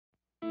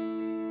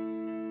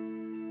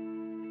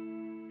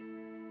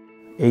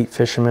8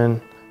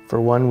 fishermen for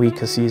 1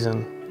 week a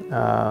season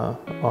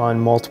on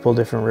multiple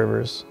different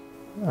rivers.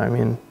 I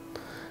mean,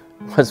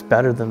 what's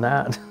better than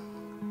that?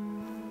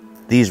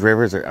 These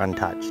rivers are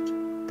untouched.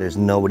 There's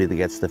nobody that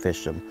gets to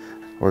fish them.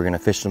 We're gonna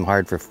fish them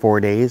hard for 4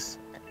 days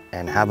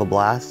and have a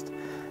blast,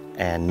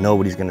 and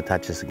nobody's gonna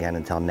touch us again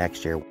until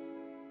next year.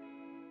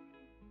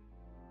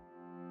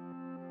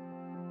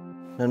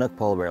 Nanuk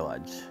Polar Bear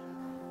Lodge.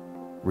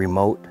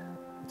 Remote,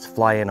 it's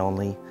fly-in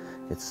only.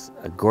 It's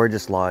a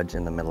gorgeous lodge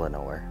in the middle of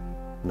nowhere.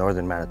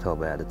 Northern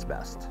Manitoba at its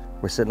best.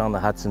 We're sitting on the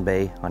Hudson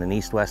Bay on an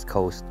east-west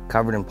coast,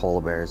 covered in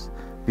polar bears,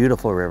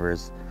 beautiful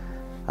rivers.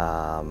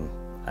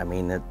 I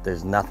mean,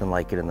 there's nothing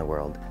like it in the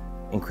world.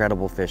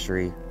 Incredible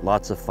fishery,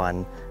 lots of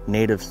fun,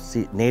 native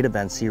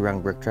and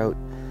sea-run brook trout.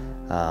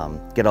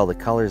 Get all the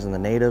colors in the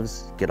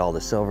natives, get all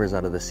the silvers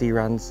out of the sea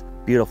runs.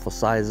 Beautiful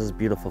sizes,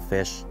 beautiful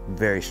fish,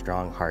 very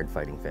strong,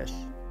 hard-fighting fish.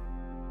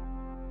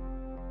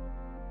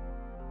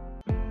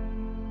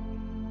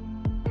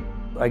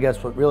 I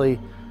guess what really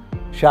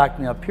shocked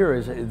me up here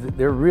is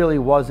there really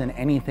wasn't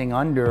anything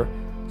under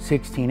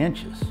 16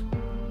 inches.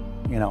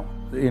 You know,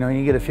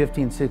 you get a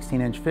 15,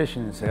 16 inch fish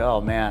and you say, oh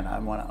man, I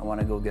want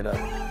to go get a,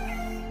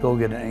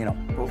 you know,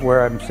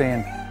 where I'm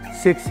saying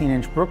 16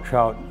 inch brook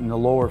trout in the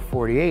lower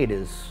 48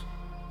 is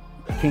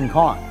King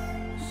Kong.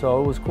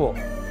 So it was cool.